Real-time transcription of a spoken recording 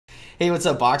Hey, what's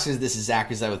up, Boxers? This is Zack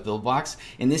Griset with Buildbox.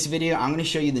 In this video, I'm going to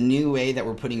show you the new way that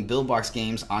we're putting Buildbox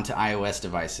games onto iOS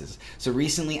devices. So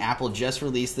recently, Apple just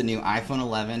released the new iPhone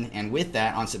 11, and with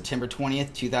that, on September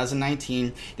 20th,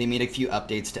 2019, they made a few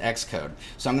updates to Xcode.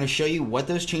 So I'm going to show you what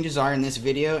those changes are in this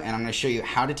video, and I'm going to show you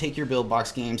how to take your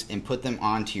Buildbox games and put them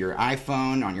onto your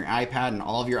iPhone, on your iPad, and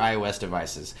all of your iOS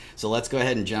devices. So let's go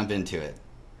ahead and jump into it.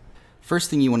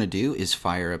 First thing you want to do is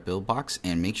fire up Buildbox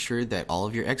and make sure that all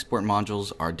of your export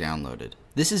modules are downloaded.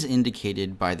 This is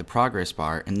indicated by the progress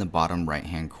bar in the bottom right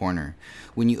hand corner.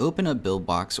 When you open up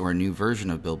Buildbox or a new version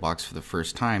of Buildbox for the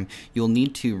first time, you'll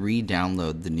need to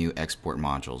re-download the new export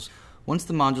modules. Once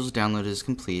the modules download is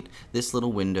complete, this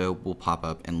little window will pop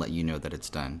up and let you know that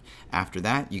it's done. After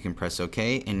that, you can press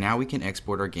OK, and now we can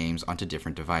export our games onto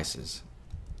different devices.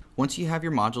 Once you have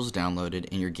your modules downloaded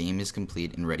and your game is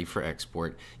complete and ready for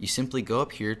export, you simply go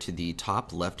up here to the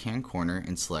top left-hand corner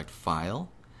and select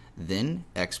File, then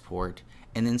Export,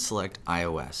 and then select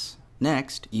iOS.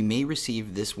 Next, you may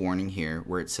receive this warning here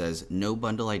where it says no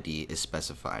bundle ID is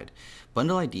specified.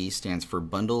 Bundle ID stands for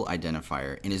Bundle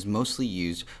Identifier and is mostly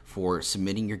used for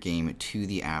submitting your game to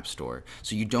the App Store.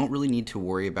 So you don't really need to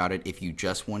worry about it if you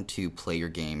just want to play your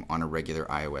game on a regular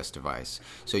iOS device.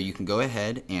 So you can go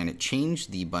ahead and change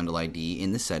the bundle ID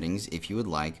in the settings if you would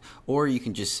like, or you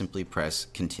can just simply press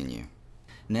Continue.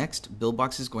 Next,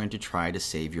 Buildbox is going to try to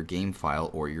save your game file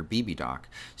or your BB-doc.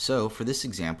 So for this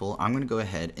example, I'm going to go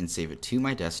ahead and save it to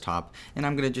my desktop, and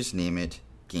I'm going to just name it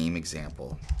Game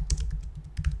Example.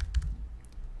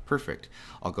 Perfect.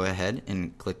 I'll go ahead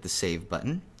and click the Save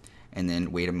button, and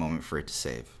then wait a moment for it to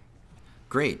save.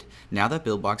 Great. Now that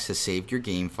Buildbox has saved your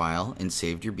game file and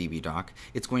saved your BB-doc,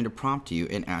 it's going to prompt you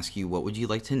and ask you what would you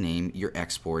like to name your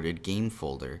exported game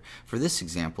folder. For this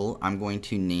example, I'm going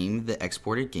to name the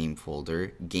exported game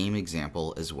folder Game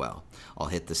Example as well. I'll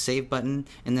hit the Save button,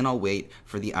 and then I'll wait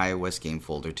for the iOS game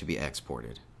folder to be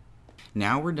exported.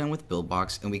 Now we're done with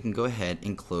Buildbox, and we can go ahead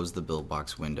and close the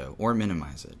Buildbox window or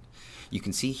minimize it. You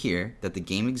can see here that the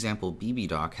Game Example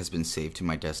BB-doc has been saved to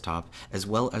my desktop, as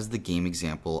well as the Game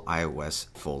Example iOS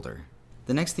folder.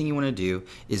 The next thing you want to do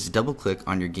is double click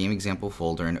on your Game Example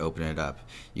folder and open it up.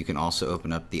 You can also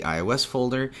open up the iOS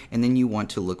folder, and then you want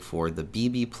to look for the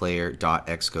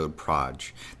bbplayer.xcode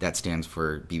proj. That stands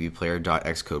for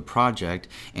bbplayer.xcode project,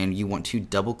 and you want to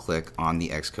double click on the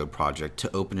Xcode project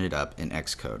to open it up in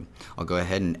Xcode. I'll go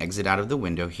ahead and exit out of the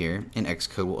window here, and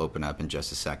Xcode will open up in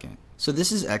just a second. So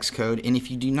this is Xcode, and if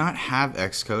you do not have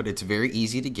Xcode, it's very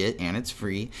easy to get and it's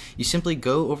free. You simply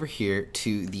go over here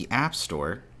to the App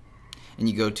Store, and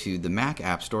you go to the Mac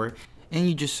App Store, and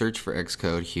you just search for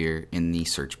Xcode here in the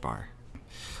search bar.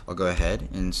 I'll go ahead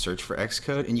and search for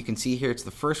Xcode, and you can see here it's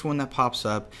the first one that pops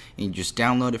up, and you just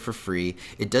download it for free.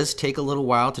 It does take a little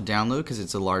while to download because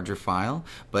it's a larger file,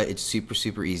 but it's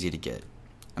super easy to get.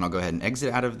 And I'll go ahead and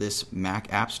exit out of this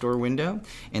Mac App Store window,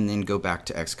 and then go back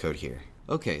to Xcode here.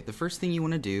 Okay, the first thing you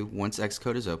want to do once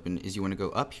Xcode is open is you want to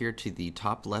go up here to the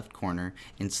top left corner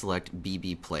and select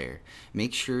BB Player.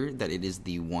 Make sure that it is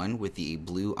the one with the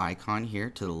blue icon here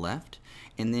to the left,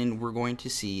 and then we're going to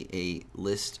see a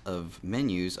list of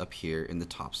menus up here in the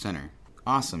top center.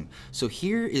 Awesome. So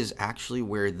here is actually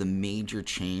where the major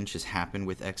change has happened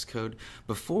with Xcode.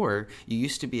 Before, you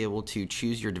used to be able to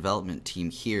choose your development team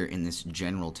here in this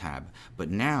General tab, but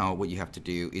now what you have to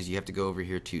do is you have to go over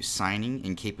here to Signing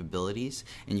and Capabilities,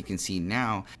 and you can see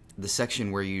now the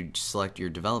section where you select your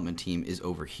development team is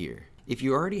over here. If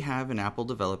you already have an Apple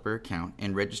developer account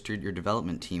and registered your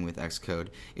development team with Xcode,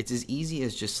 it's as easy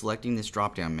as just selecting this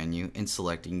drop-down menu and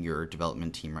selecting your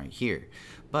development team right here.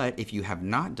 But if you have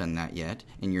not done that yet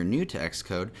and you're new to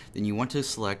Xcode, then you want to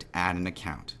select Add an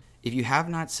Account. If you have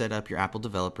not set up your Apple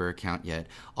developer account yet,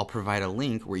 I'll provide a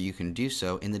link where you can do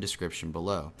so in the description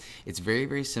below. It's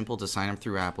very simple to sign up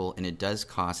through Apple, and it does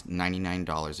cost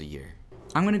 $99 a year.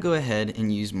 I'm going to go ahead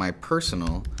and use my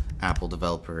personal Apple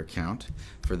developer account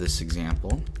for this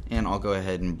example, and I'll go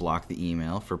ahead and block the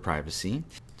email for privacy.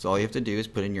 So all you have to do is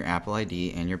put in your Apple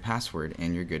ID and your password,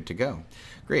 and you're good to go.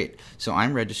 Great, so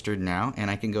I'm registered now,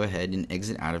 and I can go ahead and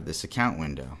exit out of this account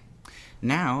window.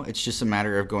 Now it's just a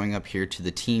matter of going up here to the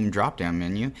team drop-down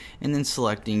menu and then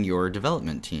selecting your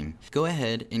development team. Go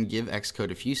ahead and give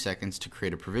Xcode a few seconds to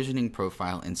create a provisioning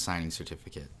profile and signing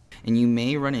certificate. and you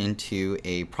may run into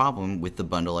a problem with the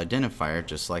bundle identifier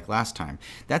just like last time.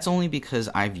 That's only because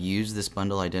I've used this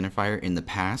bundle identifier in the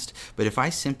past, but if I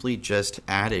simply just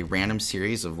add a random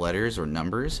series of letters or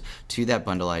numbers to that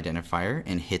bundle identifier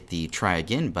and hit the try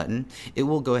again button, it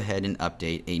will go ahead and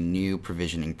update a new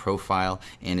provisioning profile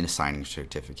and an assigning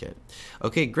certificate.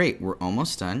 Okay, great, we're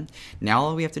almost done. Now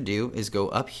all we have to do is go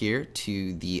up here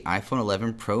to the iPhone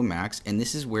 11 Pro Max, and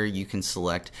this is where you can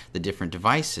select the different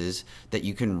devices that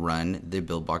you can run the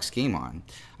Buildbox game on.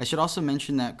 I should also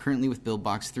mention that currently with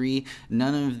Buildbox 3,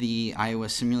 none of the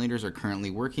iOS simulators are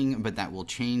currently working, but that will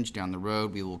change down the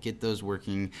road. We will get those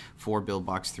working for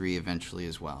Buildbox 3 eventually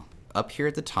as well. Up here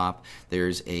at the top,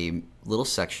 there's a little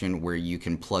section where you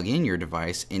can plug in your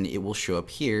device, and it will show up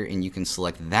here, and you can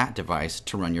select that device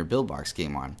to run your Buildbox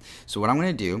game on. So what I'm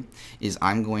going to do is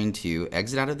I'm going to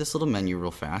exit out of this little menu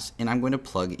real fast, and I'm going to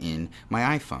plug in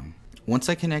my iPhone. Once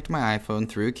I connect my iPhone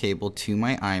through a cable to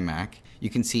my iMac, you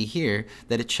can see here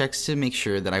that it checks to make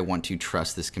sure that I want to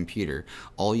trust this computer.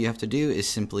 All you have to do is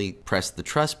simply press the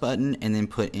trust button and then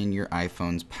put in your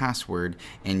iPhone's password,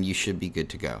 and you should be good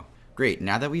to go. Great,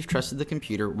 now that we've trusted the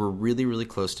computer, we're really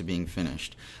close to being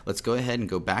finished. Let's go ahead and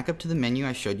go back up to the menu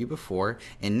I showed you before,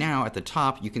 and now at the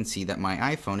top you can see that my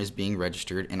iPhone is being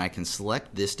registered and I can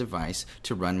select this device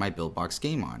to run my Buildbox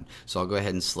game on. So I'll go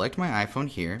ahead and select my iPhone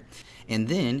here, and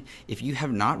then if you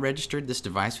have not registered this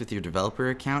device with your developer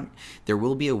account, there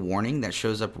will be a warning that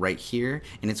shows up right here,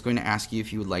 and it's going to ask you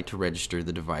if you would like to register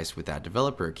the device with that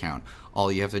developer account. All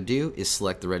you have to do is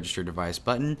select the register device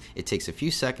button. It takes a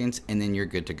few seconds and then you're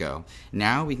good to go.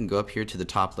 Now we can go up here to the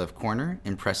top left corner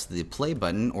and press the play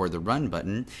button or the run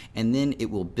button, and then it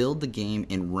will build the game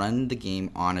and run the game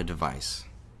on a device.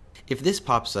 If this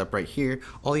pops up right here,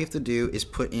 all you have to do is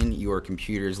put in your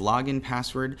computer's login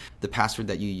password, the password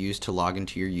that you use to log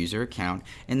into your user account,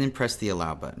 and then press the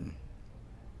allow button.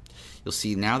 You'll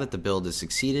see now that the build has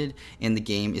succeeded and the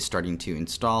game is starting to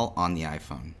install on the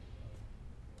iPhone.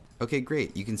 Okay,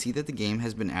 great. You can see that the game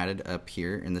has been added up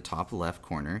here in the top left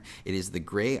corner. It is the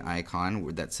gray icon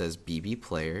that says BB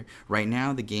Player. Right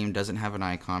now the game doesn't have an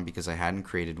icon because I hadn't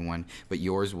created one, but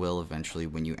yours will eventually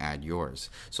when you add yours.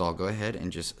 So I'll go ahead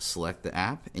and just select the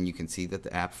app, and you can see that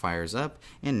the app fires up,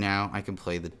 and now I can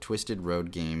play the Twisted Road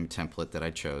game template that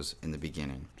I chose in the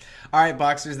beginning. Alright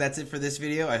Boxers, that's it for this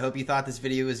video. I hope you thought this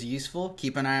video was useful.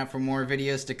 Keep an eye out for more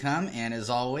videos to come, and as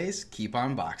always, keep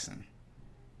on boxing.